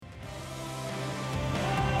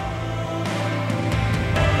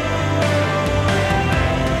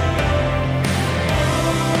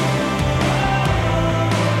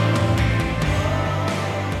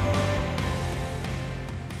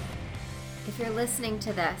you're listening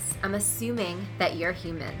to this, I'm assuming that you're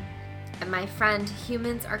human. And my friend,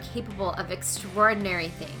 humans are capable of extraordinary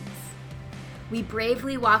things. We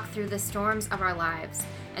bravely walk through the storms of our lives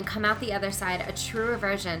and come out the other side a truer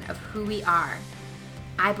version of who we are.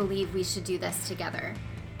 I believe we should do this together.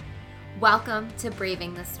 Welcome to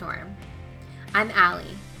Braving the Storm. I'm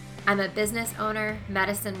Allie. I'm a business owner,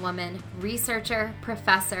 medicine woman, researcher,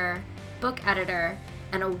 professor, book editor,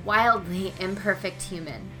 and a wildly imperfect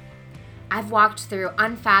human. I've walked through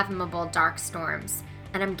unfathomable dark storms,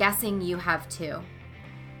 and I'm guessing you have too.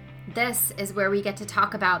 This is where we get to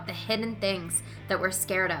talk about the hidden things that we're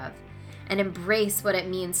scared of and embrace what it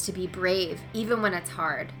means to be brave even when it's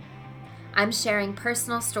hard. I'm sharing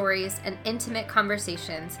personal stories and intimate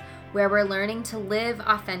conversations where we're learning to live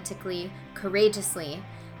authentically, courageously,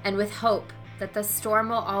 and with hope that the storm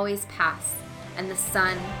will always pass and the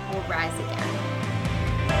sun will rise again.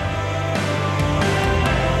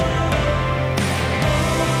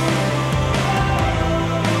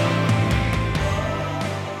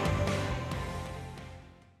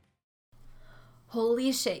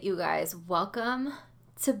 Holy shit, you guys. Welcome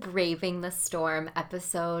to Braving the Storm,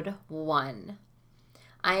 episode 1.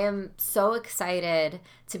 I am so excited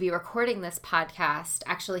to be recording this podcast.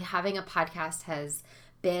 Actually, having a podcast has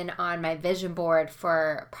been on my vision board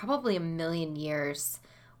for probably a million years,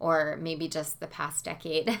 or maybe just the past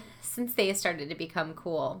decade since they started to become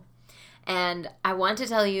cool. And I want to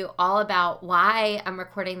tell you all about why I'm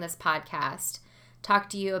recording this podcast, talk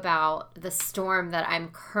to you about the storm that I'm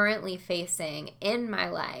currently facing in my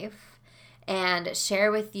life, and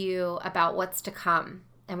share with you about what's to come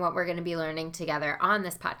and what we're going to be learning together on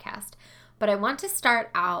this podcast. But I want to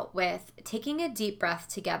start out with taking a deep breath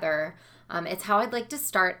together. It's how I'd like to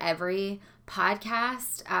start every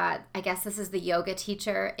podcast. I guess this is the yoga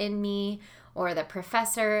teacher in me or the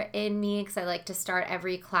professor in me, because I like to start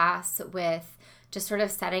every class with just sort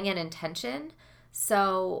of setting an intention.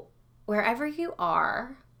 So wherever you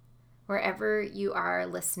are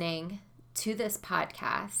listening to this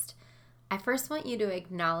podcast, I first want you to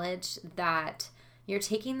acknowledge that you're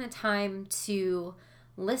taking the time to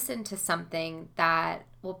listen to something that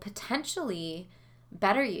will potentially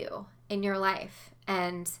better you in your life.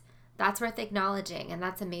 And that's worth acknowledging, and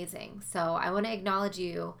that's amazing. So I want to acknowledge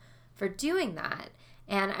you for doing that.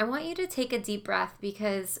 And I want you to take a deep breath,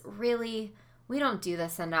 because really, we don't do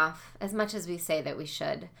this enough, as much as we say that we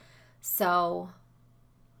should. So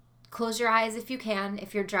close your eyes if you can.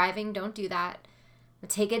 If you're driving, don't do that.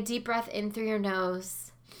 Take a deep breath in through your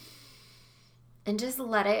nose and just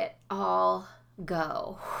let it all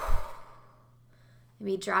go.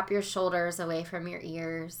 Maybe drop your shoulders away from your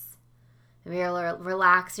ears. Maybe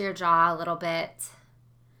relax your jaw a little bit.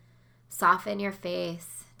 Soften your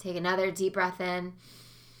face. Take another deep breath in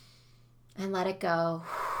and let it go.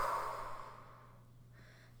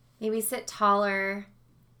 Maybe sit taller.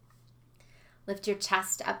 Lift your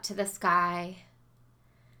chest up to the sky.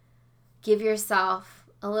 Give yourself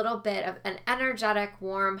a little bit of an energetic,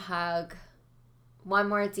 warm hug. One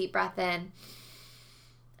more deep breath in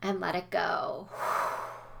and let it go.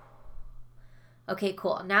 Okay,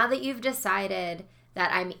 cool. Now that you've decided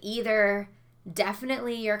that I'm either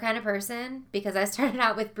definitely your kind of person because I started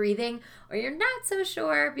out with breathing, or you're not so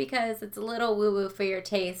sure because it's a little woo-woo for your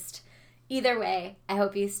taste, either way, I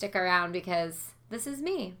hope you stick around because this is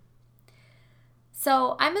me.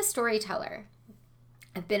 So I'm a storyteller.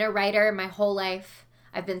 I've been a writer my whole life.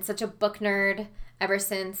 I've been such a book nerd ever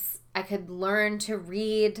since I could learn to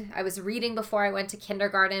read. I was reading before I went to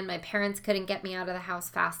kindergarten. My parents couldn't get me out of the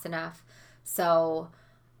house fast enough. So,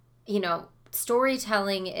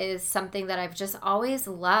 storytelling is something that I've just always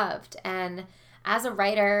loved. And as a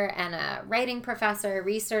writer and a writing professor,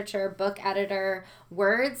 researcher, book editor,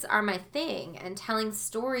 words are my thing. And telling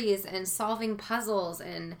stories and solving puzzles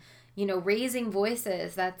and raising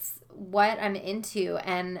voices, that's what I'm into.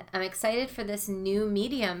 And I'm excited for this new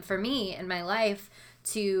medium for me in my life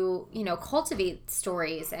to, cultivate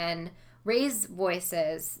stories and raise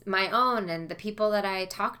voices, my own and the people that I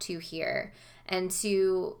talk to here, and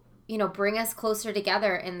to, bring us closer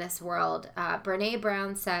together in this world. Brené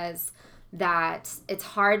Brown says that it's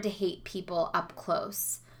hard to hate people up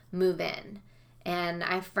close, move in. And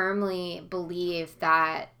I firmly believe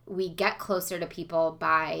that we get closer to people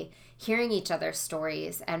by hearing each other's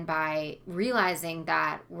stories and by realizing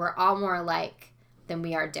that we're all more alike than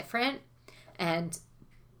we are different. And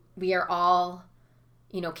we are all,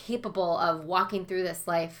 capable of walking through this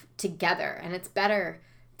life together. And it's better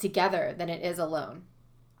together than it is alone.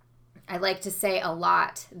 I like to say a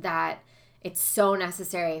lot that it's so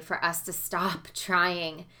necessary for us to stop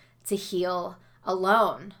trying to heal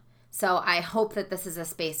alone. So I hope that this is a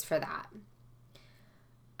space for that.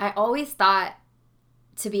 I always thought,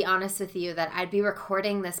 to be honest with you, that I'd be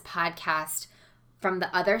recording this podcast from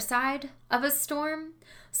the other side of a storm.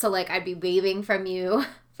 So like I'd be waving from you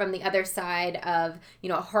from the other side of,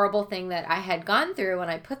 a horrible thing that I had gone through when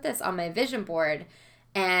I put this on my vision board,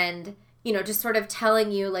 and, just sort of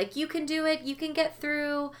telling you like, you can do it, you can get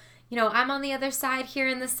through, I'm on the other side here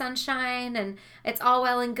in the sunshine, and it's all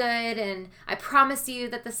well and good, and I promise you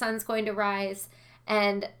that the sun's going to rise.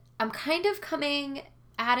 And I'm kind of coming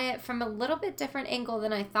at it from a little bit different angle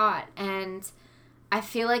than I thought, and I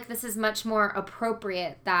feel like this is much more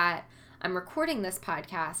appropriate that I'm recording this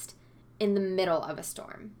podcast in the middle of a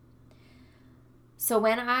storm. So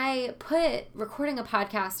when I put recording a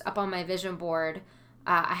podcast up on my vision board,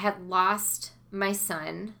 I had lost my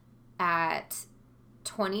son at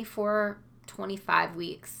 24, 25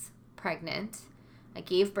 weeks pregnant. I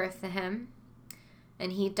gave birth to him,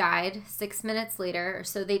 and he died 6 minutes later, or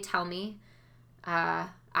so they tell me. I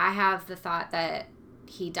have the thought that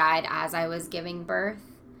he died as I was giving birth,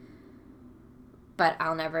 but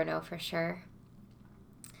I'll never know for sure.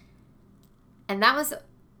 And that was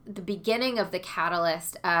the beginning of the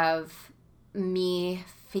catalyst of me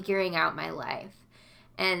figuring out my life.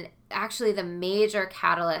 And actually the major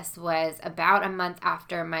catalyst was about a month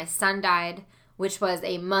after my son died, which was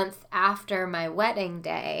a month after my wedding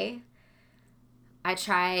day. I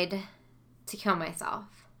tried to kill myself,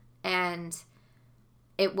 and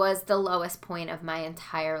it was the lowest point of my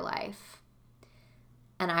entire life.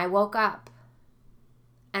 And I woke up,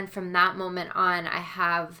 and from that moment on, I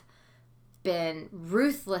have been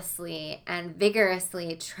ruthlessly and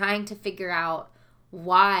vigorously trying to figure out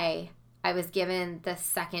why I was given the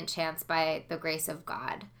second chance by the grace of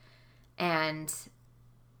God. And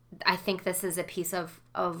I think this is a piece of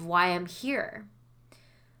why I'm here.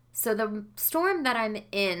 So the storm that I'm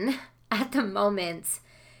in at the moment,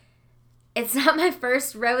 it's not my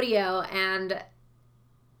first rodeo, and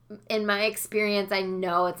in my experience, I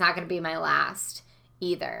know it's not going to be my last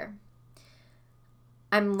either.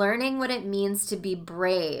 I'm learning what it means to be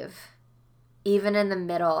brave, even in the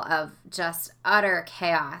middle of just utter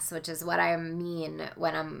chaos, which is what I mean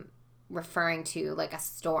when I'm referring to like a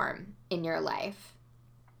storm in your life.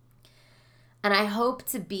 And I hope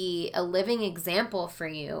to be a living example for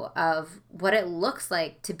you of what it looks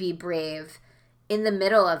like to be brave in the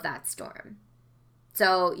middle of that storm.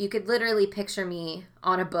 So you could literally picture me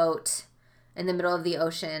on a boat in the middle of the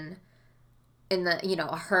ocean in the,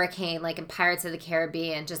 a hurricane, like in Pirates of the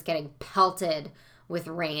Caribbean, just getting pelted with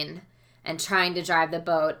rain and trying to drive the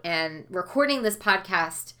boat and recording this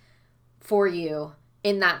podcast for you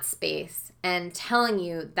in that space and telling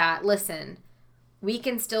you that, listen, we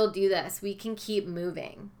can still do this. We can keep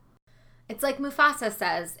moving. It's like Mufasa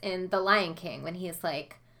says in The Lion King when he's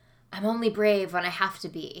like, I'm only brave when I have to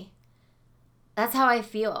be. That's how I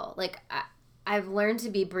feel. Like, I've learned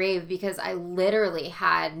to be brave because I literally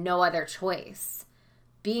had no other choice.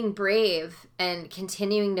 Being brave and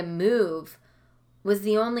continuing to move was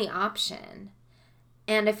the only option.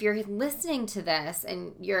 And if you're listening to this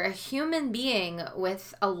and you're a human being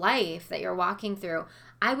with a life that you're walking through,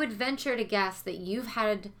 I would venture to guess that you've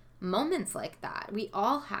had moments like that. We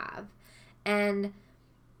all have. And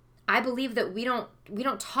I believe that we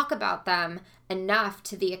don't talk about them enough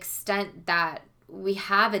to the extent that we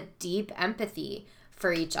have a deep empathy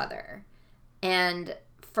for each other and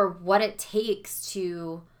for what it takes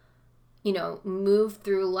to, move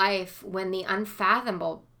through life when the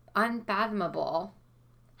unfathomable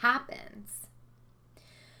happens.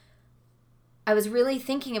 I was really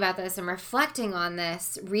thinking about this and reflecting on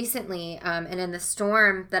this recently, and in the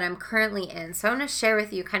storm that I'm currently in. So I want to share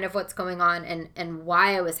with you kind of what's going on and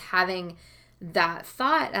why I was having that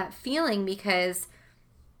thought, that feeling, because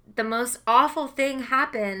the most awful thing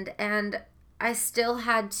happened and I still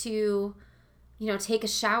had to, take a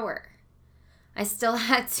shower. I still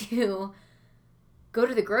had to go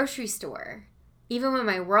to the grocery store, even when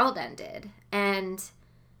my world ended. And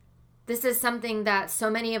this is something that so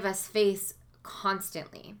many of us face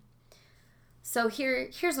constantly. So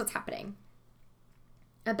here's what's happening.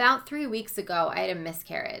 About 3 weeks ago, I had a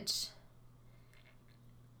miscarriage.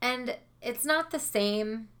 And it's not the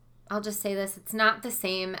same, I'll just say this, it's not the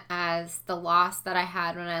same as the loss that I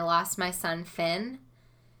had when I lost my son, Finn.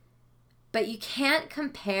 But you can't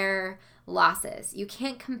compare losses. You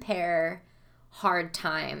can't compare hard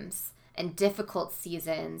times and difficult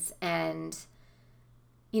seasons and,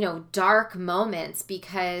 dark moments,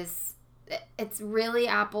 because it's really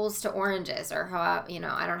apples to oranges, or how,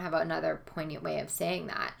 I don't have another poignant way of saying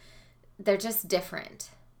that. They're just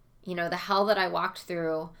different. The hell that I walked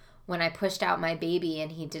through when I pushed out my baby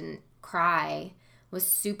and he didn't cry was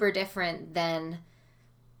super different than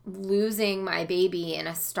losing my baby in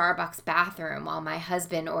a Starbucks bathroom while my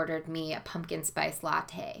husband ordered me a pumpkin spice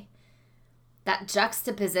latte. That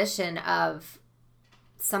juxtaposition of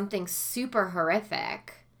something super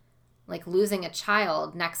horrific, like losing a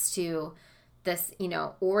child, next to this,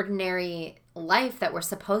 ordinary life that we're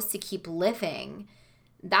supposed to keep living.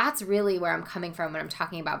 That's really where I'm coming from when I'm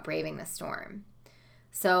talking about braving the storm.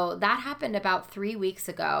 So that happened about 3 weeks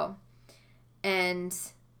ago. And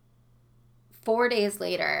 4 days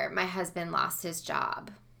later, my husband lost his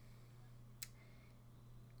job.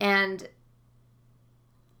 And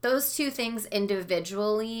those two things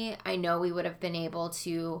individually, I know we would have been able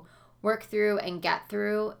to work through and get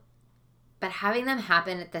through. But having them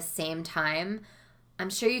happen at the same time, I'm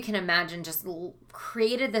sure you can imagine, just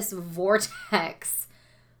created this vortex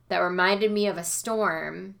that reminded me of a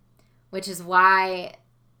storm, which is why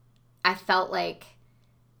I felt like,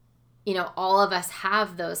 all of us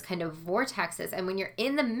have those kind of vortexes. And when you're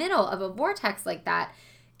in the middle of a vortex like that,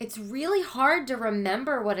 it's really hard to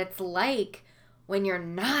remember what it's like when you're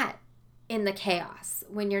not in the chaos,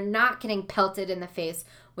 when you're not getting pelted in the face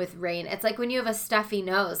with rain. It's like when you have a stuffy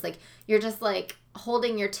nose, like you're just like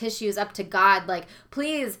holding your tissues up to God, like,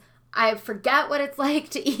 please, I forget what it's like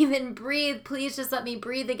to even breathe. Please just let me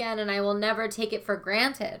breathe again, and I will never take it for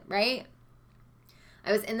granted, right?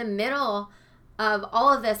 I was in the middle of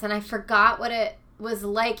all of this, and I forgot what it was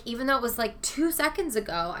like, even though it was like 2 seconds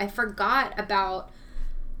ago. I forgot about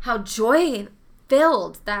how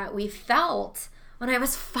joy-filled that we felt when I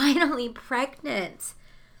was finally pregnant.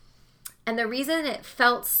 And the reason it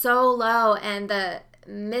felt so low and the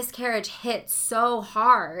miscarriage hit so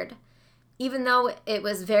hard, even though it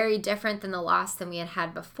was very different than the loss than we had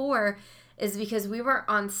had before, is because we were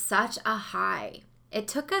on such a high. It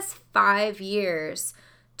took us 5 years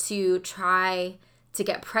to try to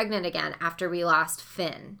get pregnant again after we lost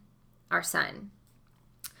Finn, our son.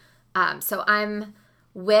 So I'm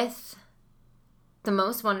with the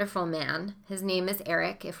most wonderful man. His name is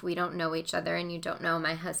Eric, if we don't know each other and you don't know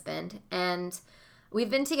my husband. And we've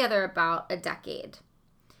been together about a decade.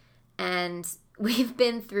 And we've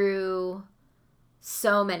been through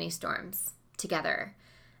so many storms together.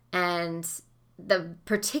 And the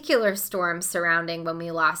particular storm surrounding when we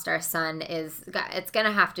lost our son it's going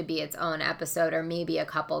to have to be its own episode, or maybe a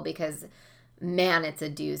couple, because, man, it's a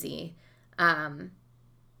doozy.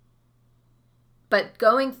 But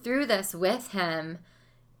going through this with him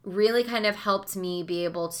really kind of helped me be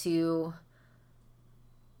able to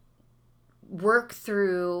work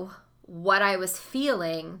through what I was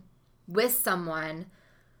feeling with someone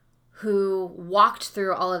who walked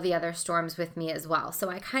through all of the other storms with me as well. So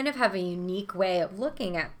I kind of have a unique way of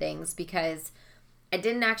looking at things because I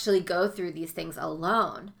didn't actually go through these things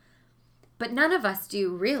alone. But none of us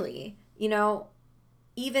do, really.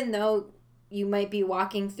 Even though you might be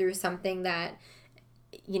walking through something that,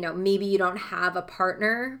 maybe you don't have a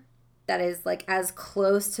partner that is like as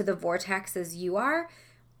close to the vortex as you are,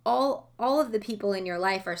 all of the people in your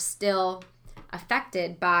life are still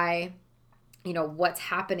affected by what's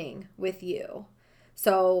happening with you.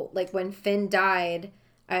 So like when Finn died,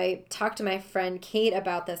 I talked to my friend Kate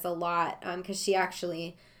about this a lot because she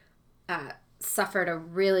actually suffered a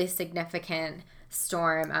really significant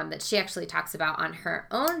storm that she actually talks about on her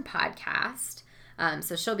own podcast.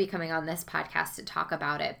 So she'll be coming on this podcast to talk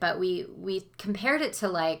about it. But we compared it to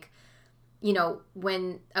like,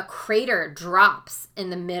 when a crater drops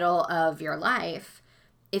in the middle of your life,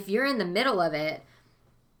 if you're in the middle of it,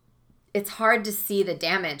 it's hard to see the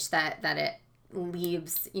damage that it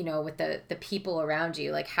leaves, with the people around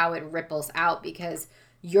you, like how it ripples out because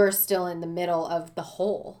you're still in the middle of the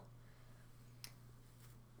hole.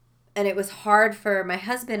 And it was hard for my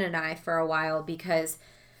husband and I for a while because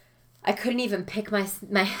I couldn't even pick my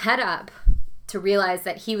head up to realize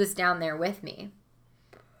that he was down there with me.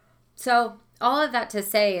 So all of that to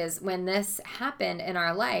say is when this happened in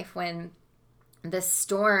our life, when this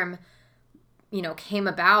storm came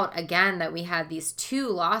about again, that we had these 2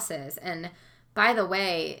 losses. And by the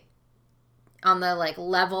way, on the like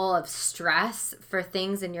level of stress for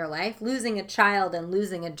things in your life, losing a child and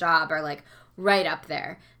losing a job are like right up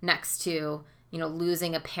there next to,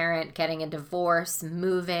 losing a parent, getting a divorce,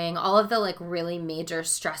 moving, all of the like really major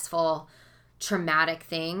stressful, traumatic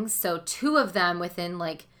things. So 2 of them within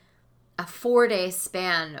like a 4-day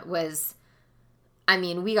span was,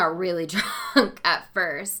 we got really drunk at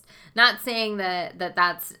first. Not saying that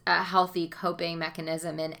that's a healthy coping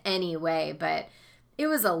mechanism in any way, but it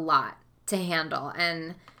was a lot to handle.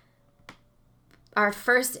 And our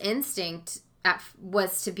first instinct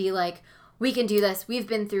was to be like, we can do this. We've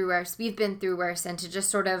been through worse. And to just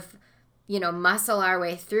sort of muscle our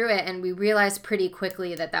way through it. And we realized pretty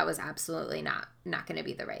quickly that that was absolutely not going to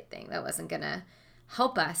be the right thing. That wasn't going to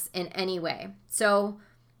help us in any way. So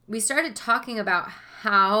we started talking about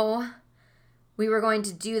how we were going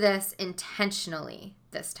to do this intentionally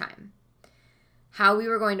this time. How we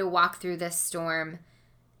were going to walk through this storm,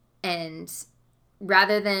 and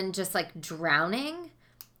rather than just like drowning,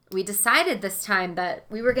 we decided this time that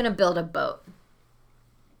we were going to build a boat.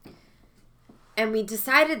 And we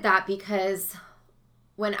decided that because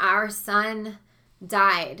when our son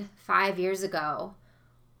died 5 years ago,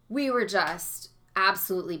 we were just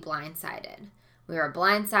absolutely blindsided. We were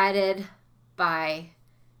blindsided by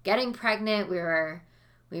getting pregnant.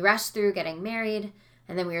 We rushed through getting married,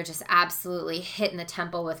 and then we were just absolutely hit in the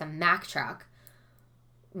temple with a Mack truck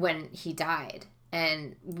when he died.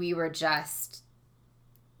 And we were just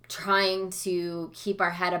trying to keep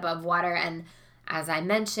our head above water. And as I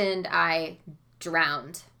mentioned, I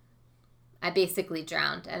drowned. I basically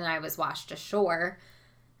drowned, and I was washed ashore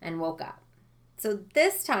and woke up. So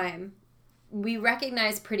this time, we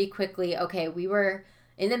recognized pretty quickly, okay, we were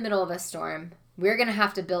in the middle of a storm. We're going to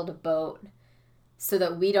have to build a boat so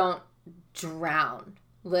that we don't drown,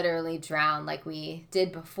 literally drown like we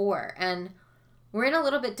did before. And we're in a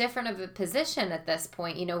little bit different of a position at this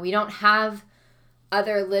point. We don't have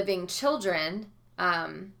other living children.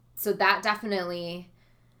 So that definitely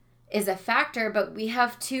is a factor, but we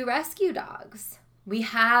have 2 rescue dogs. We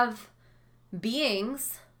have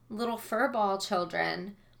beings, little furball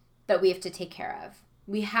children that we have to take care of.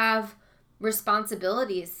 We have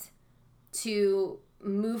responsibilities to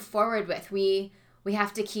move forward with. We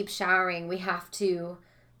have to keep showering. We have to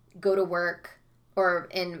go to work, or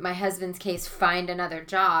in my husband's case, find another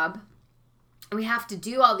job. We have to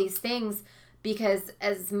do all these things because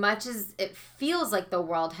as much as it feels like the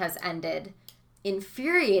world has ended,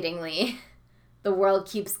 infuriatingly, the world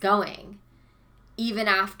keeps going even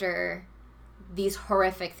after these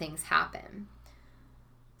horrific things happen.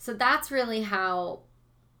 So that's really how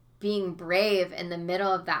being brave in the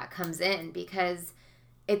middle of that comes in, because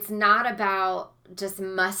it's not about just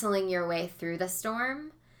muscling your way through the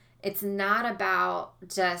storm. It's not about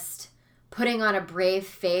just putting on a brave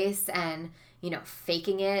face and,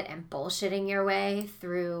 faking it and bullshitting your way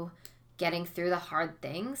through getting through the hard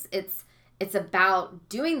things. It's about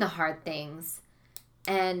doing the hard things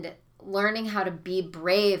and learning how to be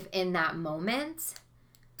brave in that moment.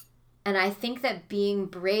 And I think that being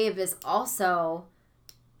brave is also,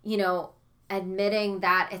 admitting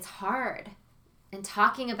that it's hard and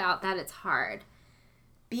talking about that it's hard.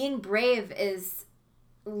 Being brave is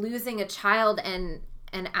losing a child and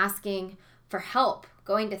asking for help,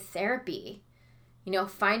 going to therapy,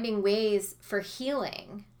 finding ways for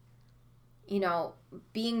healing.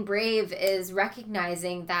 Being brave is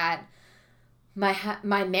recognizing that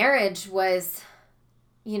my marriage was,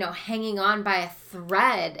 hanging on by a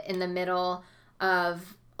thread in the middle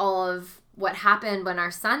of all of what happened when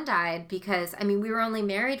our son died, because, we were only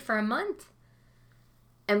married for a month.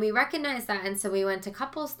 And we recognized that, and so we went to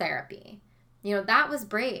couples therapy. That was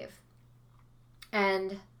brave.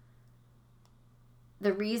 And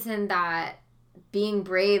the reason that being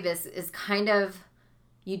brave is kind of,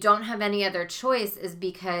 you don't have any other choice, is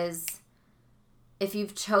because if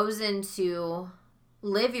you've chosen to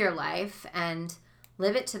live your life and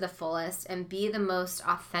live it to the fullest and be the most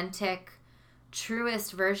authentic,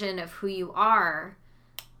 truest version of who you are,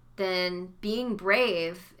 then being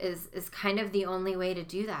brave is kind of the only way to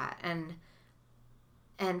do that.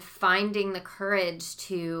 And finding the courage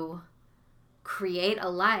to create a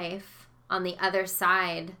life on the other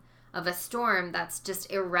side of a storm that's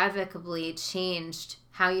just irrevocably changed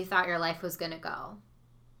how you thought your life was going to go.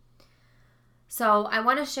 So I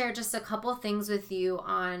want to share just a couple things with you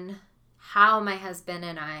on how my husband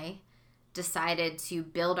and I decided to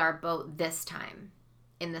build our boat this time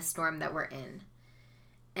in the storm that we're in.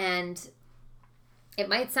 And it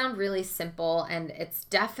might sound really simple, and it's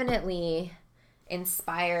definitely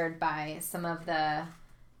inspired by some of the,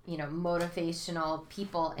 motivational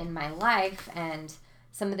people in my life and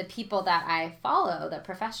some of the people that I follow, the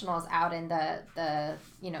professionals out in the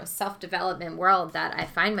self-development world that I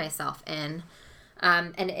find myself in.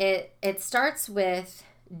 And it starts with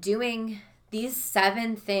doing these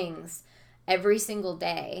 7 things every single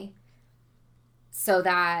day so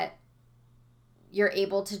that you're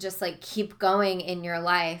able to just keep going in your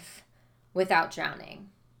life without drowning,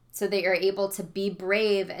 so that you're able to be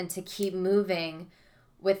brave and to keep moving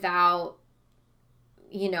without,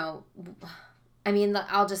 I'll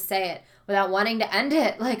just say it, without wanting to end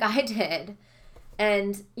it like I did.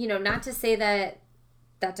 And, not to say that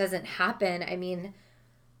doesn't happen.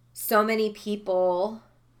 So many people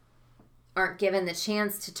aren't given the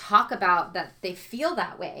chance to talk about that they feel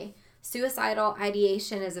that way. Suicidal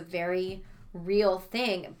ideation is a very real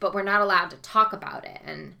thing, but we're not allowed to talk about it.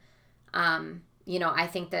 And I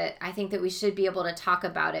think that we should be able to talk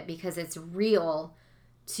about it because it's real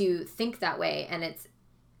to think that way, and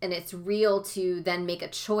it's real to then make a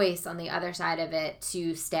choice on the other side of it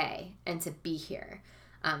to stay and to be here.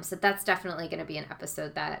 So that's definitely going to be an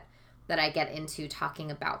episode that I get into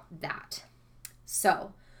talking about that.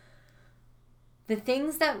 So the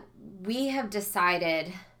things that we have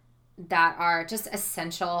decided that are just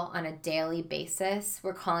essential on a daily basis,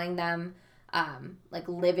 we're calling them like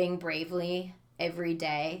living bravely every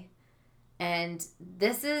day. And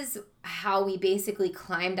this is how we basically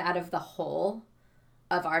climbed out of the hole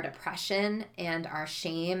of our depression and our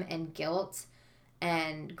shame and guilt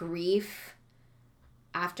and grief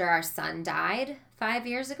after our son died 5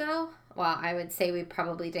 years ago. Well, I would say we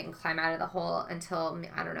probably didn't climb out of the hole until,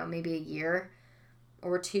 I don't know, maybe a year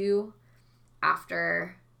or two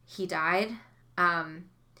after he died.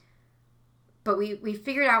 But we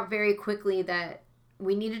figured out very quickly that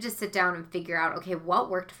we needed to sit down and figure out, okay, what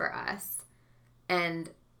worked for us? And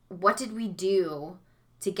what did we do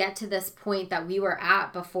to get to this point that we were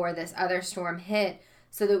at before this other storm hit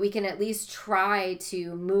so that we can at least try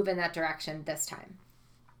to move in that direction this time?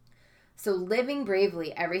 So living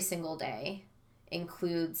bravely every single day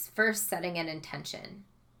includes first setting an intention.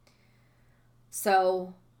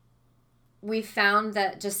 So we found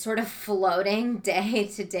that just sort of floating day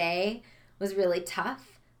to day was really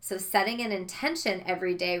tough. So setting an intention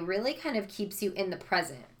every day really kind of keeps you in the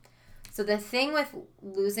present. So the thing with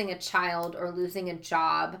losing a child or losing a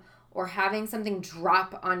job or having something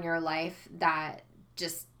drop on your life that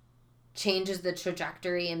just changes the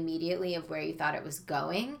trajectory immediately of where you thought it was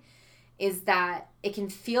going is that it can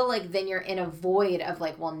feel like then you're in a void of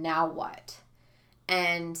like, well, now what?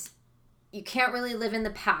 And you can't really live in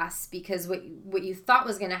the past because what you thought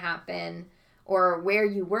was going to happen or where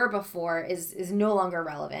you were before is no longer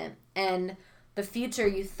relevant. And the future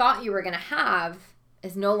you thought you were going to have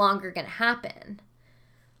is no longer going to happen.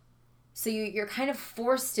 So you're kind of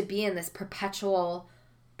forced to be in this perpetual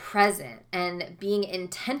present, and being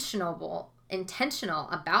intentional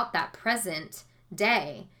about that present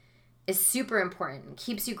day is super important. It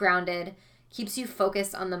keeps you grounded, keeps you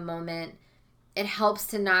focused on the moment. It helps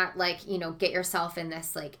to not get yourself in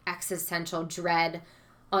this existential dread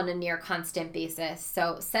on a near constant basis.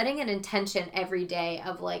 So setting an intention every day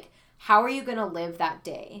of how are you going to live that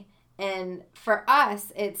day? And for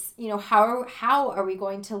us, it's, how are we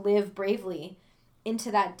going to live bravely into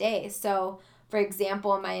that day? So, for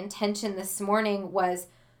example, my intention this morning was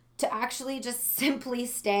to actually just simply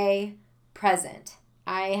stay present.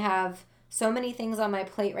 I have so many things on my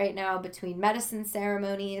plate right now between medicine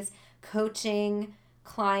ceremonies, coaching,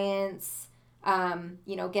 clients,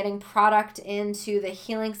 getting product into the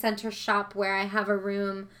healing center shop where I have a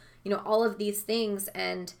room, all of these things.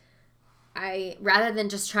 And rather than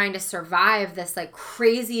just trying to survive this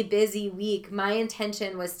crazy busy week, my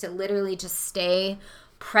intention was to literally just stay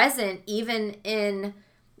present, even in,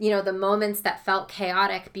 the moments that felt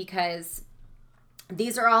chaotic, because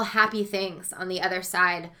these are all happy things on the other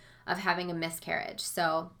side of having a miscarriage.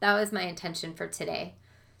 So that was my intention for today.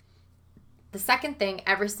 The second thing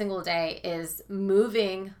every single day is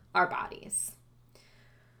moving our bodies.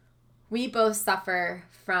 We both suffer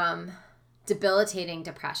from debilitating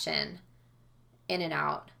depression, in and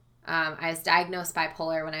out. I was diagnosed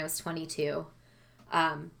bipolar when I was 22.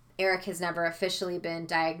 Eric has never officially been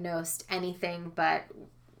diagnosed anything, but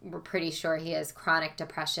we're pretty sure he has chronic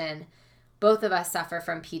depression. Both of us suffer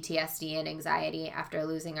from PTSD and anxiety after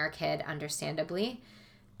losing our kid, understandably.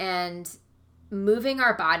 And moving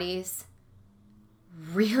our bodies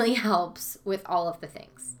really helps with all of the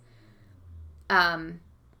things.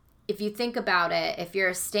 If you think about it, if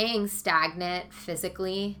you're staying stagnant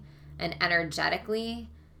physically and energetically,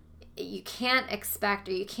 you can't expect,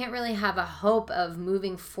 or you can't really have a hope of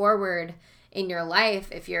moving forward in your life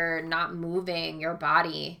if you're not moving your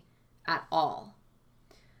body at all.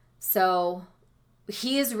 So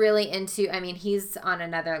he is really into, he's on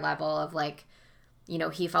another level of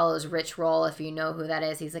he follows Rich Roll, if you know who that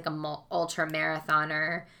is. He's a ultra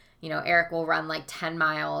marathoner. Eric will run 10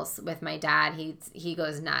 miles with my dad. He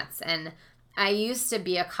goes nuts. And I used to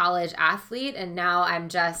be a college athlete, and now I'm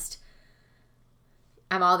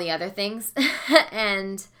all the other things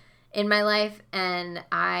and in my life. And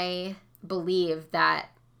I believe that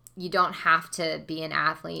you don't have to be an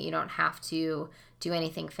athlete. You don't have to do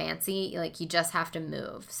anything fancy. Like, you just have to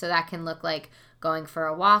move. So that can look like going for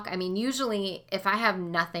a walk. I mean, usually if I have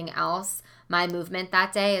nothing else, my movement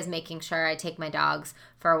that day is making sure I take my dogs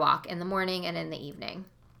for a walk in the morning and in the evening.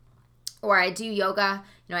 Or I do yoga.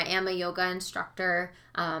 You know, I am a yoga instructor.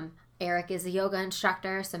 Eric is a yoga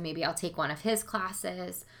instructor, so maybe I'll take one of his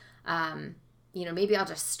classes. You know, maybe I'll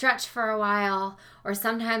just stretch for a while, or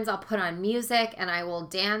sometimes I'll put on music and I will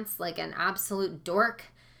dance like an absolute dork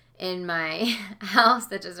in my house.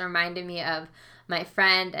 That just reminded me of my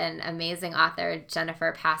friend and amazing author,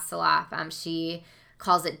 Jennifer Pasteloff. She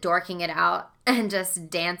calls it dorking it out and just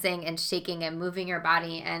dancing and shaking and moving your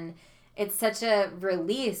body. And it's such a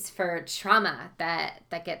release for trauma that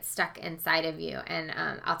gets stuck inside of you. And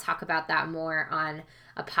I'll talk about that more on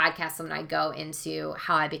a podcast when I go into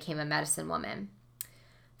how I became a medicine woman.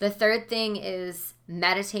 The third thing is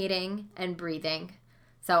meditating and breathing.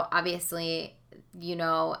 So obviously, you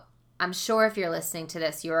know, I'm sure if you're listening to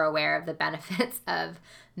this, you're aware of the benefits of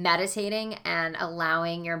meditating and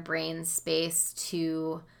allowing your brain space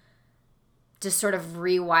to just sort of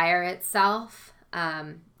rewire itself.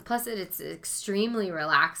 Plus, it's extremely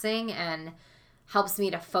relaxing and helps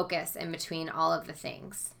me to focus in between all of the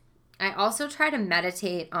things. I also try to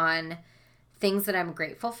meditate on things that I'm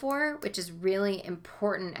grateful for, which is really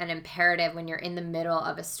important and imperative when you're in the middle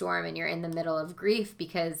of a storm and you're in the middle of grief,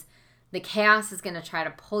 because the chaos is going to try to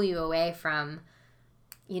pull you away from,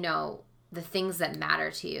 you know, the things that matter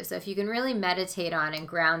to you. So if you can really meditate on and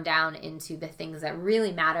ground down into the things that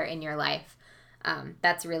really matter in your life,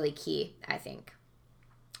 that's really key, I think.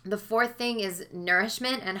 The fourth thing is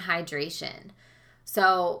nourishment and hydration.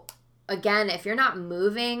 So again, if you're not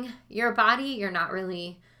moving your body, you're not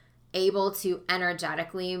really able to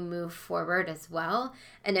energetically move forward as well.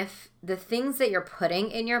 And if the things that you're putting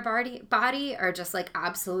in your body are just like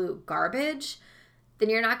absolute garbage, then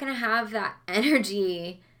you're not going to have that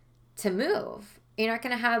energy to move. You're not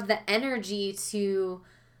going to have the energy to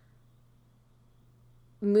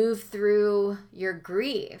move through your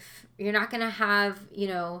grief. You're not going to have, you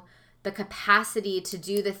know, the capacity to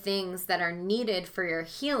do the things that are needed for your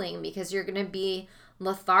healing, because you're going to be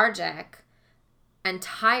lethargic and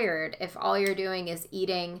tired if all you're doing is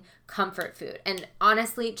eating comfort food. And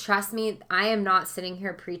honestly, trust me, I am not sitting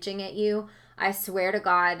here preaching at you. I swear to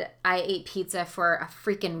God, I ate pizza for a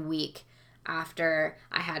freaking week after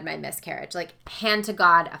I had my miscarriage. Like, hand to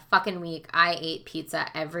God, a fucking week, I ate pizza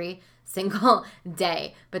every single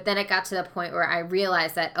day. But then it got to the point where I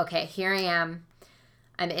realized that, okay, here I am.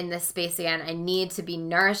 I'm in this space again. I need to be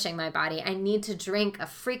nourishing my body. I need to drink a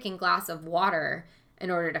freaking glass of water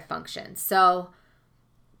in order to function. So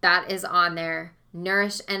that is on there.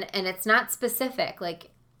 Nourish, and it's not specific. Like,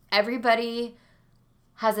 everybody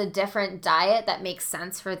has a different diet that makes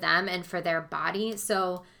sense for them and for their body.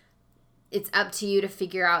 So it's up to you to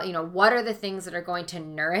figure out, you know, what are the things that are going to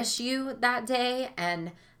nourish you that day,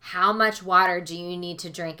 and how much water do you need to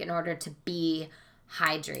drink in order to be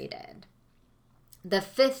hydrated. The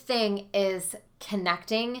fifth thing is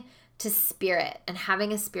connecting to spirit and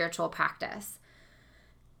having a spiritual practice.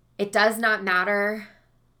 It does not matter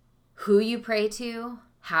who you pray to,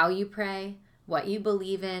 how you pray, what you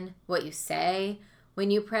believe in, what you say when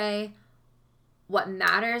you pray. What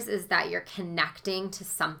matters is that you're connecting to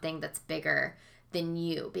something that's bigger than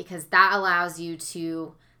you, because that allows you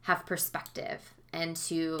to have perspective and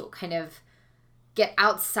to kind of get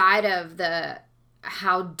outside of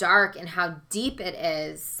how dark and how deep it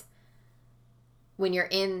is when you're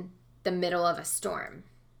in the middle of a storm.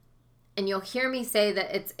 And you'll hear me say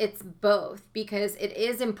that it's both, because it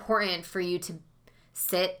is important for you to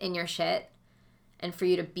sit in your shit and for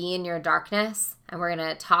you to be in your darkness. And we're going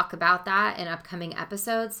to talk about that in upcoming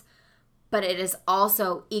episodes. But it is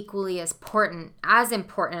also equally as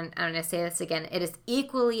important, I'm going to say this again, it is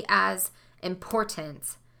equally as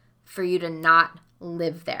important for you to not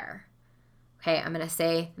live there. Okay, I'm going to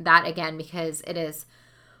say that again, because it is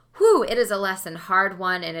a lesson, hard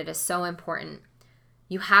one, and it is so important.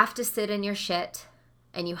 You have to sit in your shit,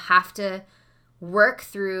 and you have to work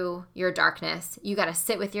through your darkness. You got to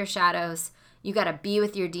sit with your shadows. You got to be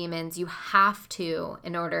with your demons. You have to,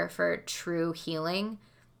 in order for true healing,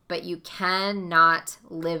 but you cannot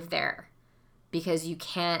live there, because you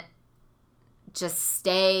can't just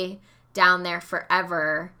stay down there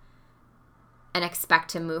forever and expect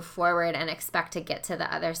to move forward and expect to get to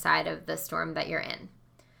the other side of the storm that you're in.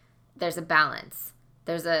 There's a balance.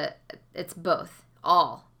 It's both,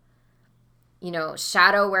 all. You know,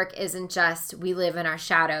 shadow work isn't just we live in our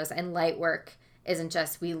shadows, and light work isn't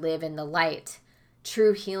just we live in the light.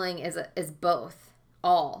 True healing is both,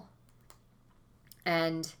 all.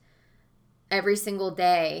 And every single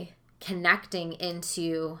day connecting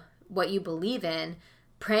into what you believe in,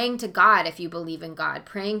 praying to God if you believe in God,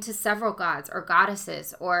 praying to several gods or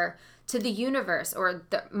goddesses or to the universe or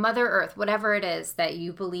the Mother Earth, whatever it is that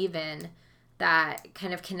you believe in that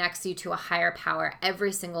kind of connects you to a higher power.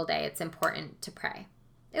 Every single day it's important to pray.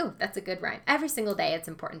 Ooh, that's a good rhyme. Every single day it's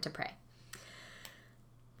important to pray.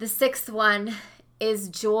 The sixth one is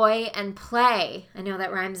joy and play. I know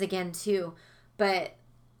that rhymes again too, but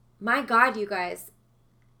my God, you guys,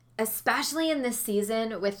 especially in this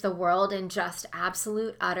season with the world in just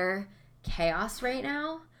absolute utter chaos right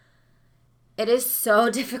now, it is so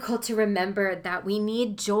difficult to remember that we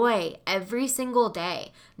need joy every single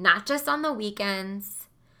day, not just on the weekends,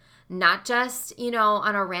 not just,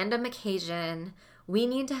 on a random occasion. We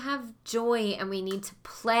need to have joy and we need to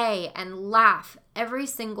play and laugh every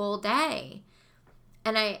single day.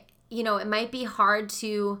 And it might be hard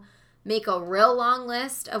to make a real long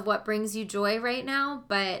list of what brings you joy right now,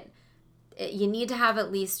 but you need to have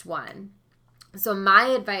at least one. So my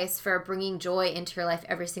advice for bringing joy into your life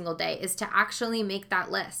every single day is to actually make that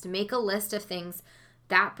list. Make a list of things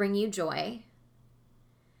that bring you joy.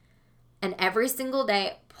 And every single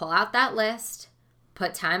day, pull out that list,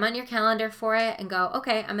 put time on your calendar for it, and go,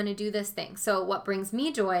 okay, I'm going to do this thing. So what brings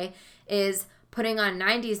me joy is putting on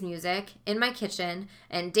 90s music in my kitchen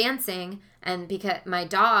and dancing, and because my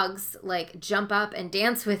dogs jump up and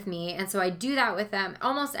dance with me, and so I do that with them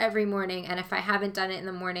almost every morning. And if I haven't done it in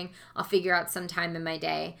the morning, I'll figure out some time in my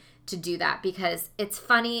day to do that because it's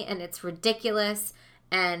funny and it's ridiculous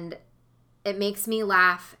and it makes me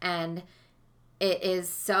laugh, and it is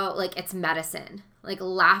so it's medicine.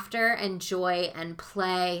 Laughter and joy and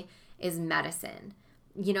play is medicine.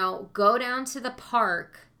 Go down to the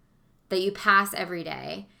park that you pass every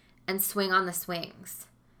day and swing on the swings.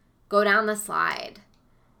 Go down the slide.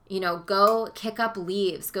 Go kick up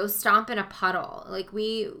leaves. Go stomp in a puddle.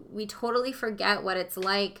 We totally forget what it's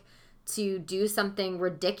like to do something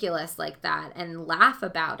ridiculous like that and laugh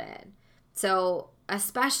about it. So,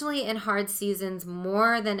 especially in hard seasons,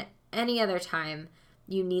 more than any other time,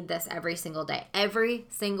 you need this every single day. Every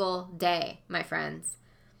single day, my friends.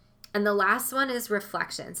 And the last one is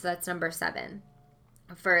reflection. So that's number 7.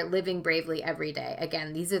 For living bravely every day.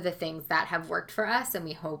 Again, these are the things that have worked for us, and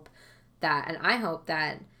I hope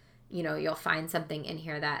that you'll find something in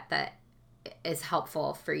here that is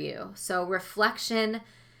helpful for you. So reflection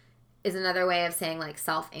is another way of saying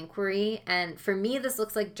self-inquiry, and for me this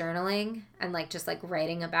looks like journaling and just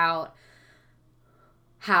writing about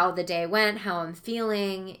how the day went, how I'm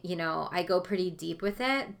feeling. I go pretty deep with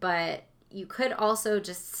it, but you could also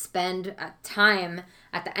just spend time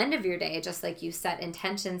at the end of your day, just like you set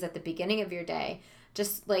intentions at the beginning of your day,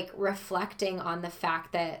 just reflecting on the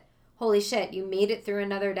fact that, holy shit, you made it through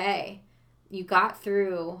another day. You got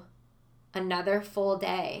through another full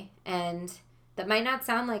day. And that might not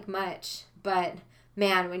sound like much, but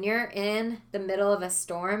man, when you're in the middle of a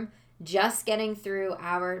storm, just getting through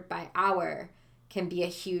hour by hour can be a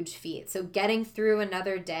huge feat. So getting through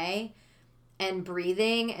another day and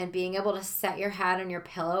breathing and being able to set your head on your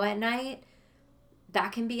pillow at night,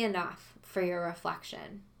 that can be enough for your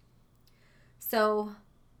reflection. So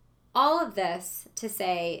all of this to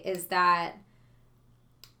say is that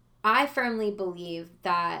I firmly believe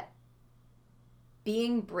that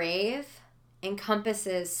being brave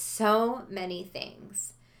encompasses so many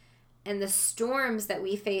things. And the storms that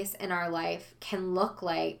we face in our life can look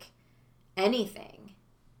like anything.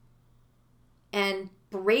 And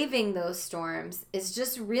braving those storms is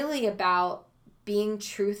just really about being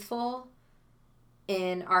truthful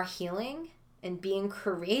in our healing and being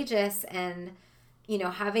courageous and,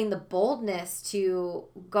 having the boldness to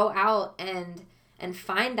go out and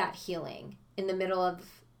find that healing in the middle of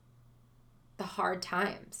the hard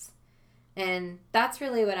times. And that's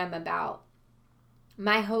really what I'm about.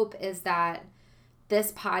 My hope is that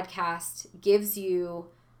this podcast gives you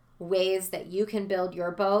ways that you can build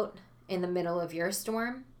your boat in the middle of your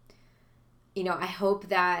storm. I hope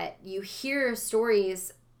that you hear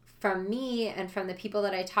stories from me and from the people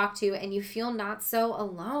that I talk to, and you feel not so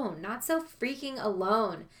alone, not so freaking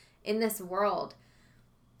alone in this world.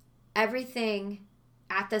 Everything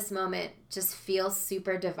at this moment just feels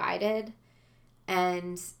super divided,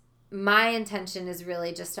 and my intention is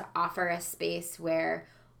really just to offer a space where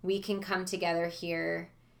we can come together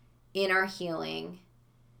here in our healing,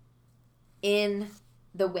 in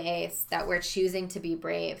the ways that we're choosing to be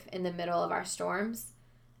brave in the middle of our storms,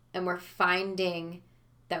 and we're finding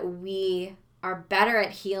that we are better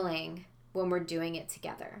at healing when we're doing it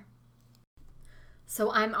together. So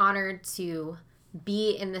I'm honored to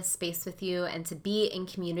be in this space with you and to be in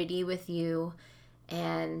community with you,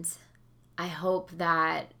 and I hope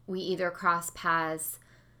that we either cross paths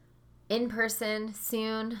in person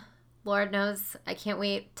soon. Lord knows, I can't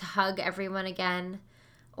wait to hug everyone again.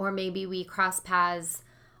 Or maybe we cross paths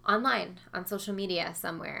online on social media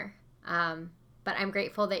somewhere. But I'm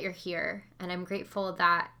grateful that you're here, and I'm grateful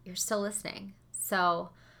that you're still listening. So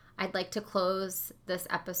I'd like to close this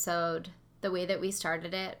episode the way that we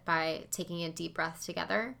started it by taking a deep breath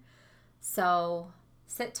together. So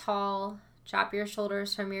sit tall, drop your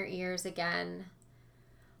shoulders from your ears again.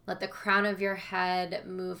 Let the crown of your head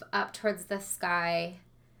move up towards the sky,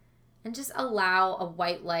 and just allow a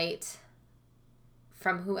white light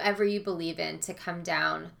from whoever you believe in to come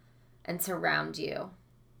down and surround you.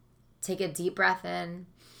 Take a deep breath in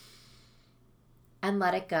and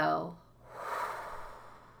let it go.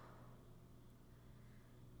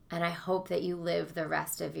 And I hope that you live the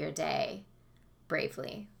rest of your day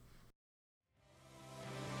bravely.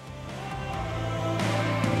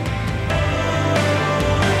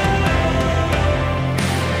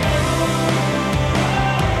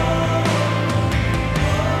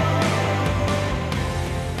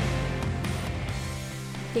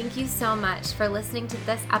 Thank you so much for listening to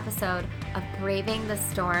this episode of Braving the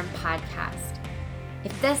Storm podcast.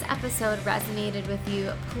 If this episode resonated with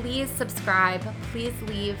you, please subscribe, please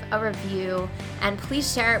leave a review, and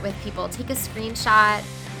please share it with people. Take a screenshot,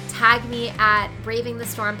 tag me at Braving the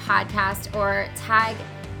Storm podcast, or tag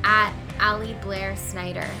at Allie Blair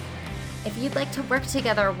Snyder. If you'd like to work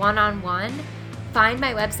together one-on-one, find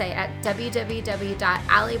my website at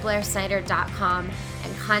www.alliebblairsnyder.com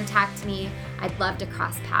and contact me. I'd love to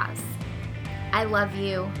cross paths. I love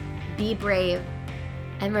you. Be brave.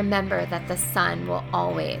 And remember that the sun will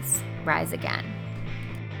always rise again.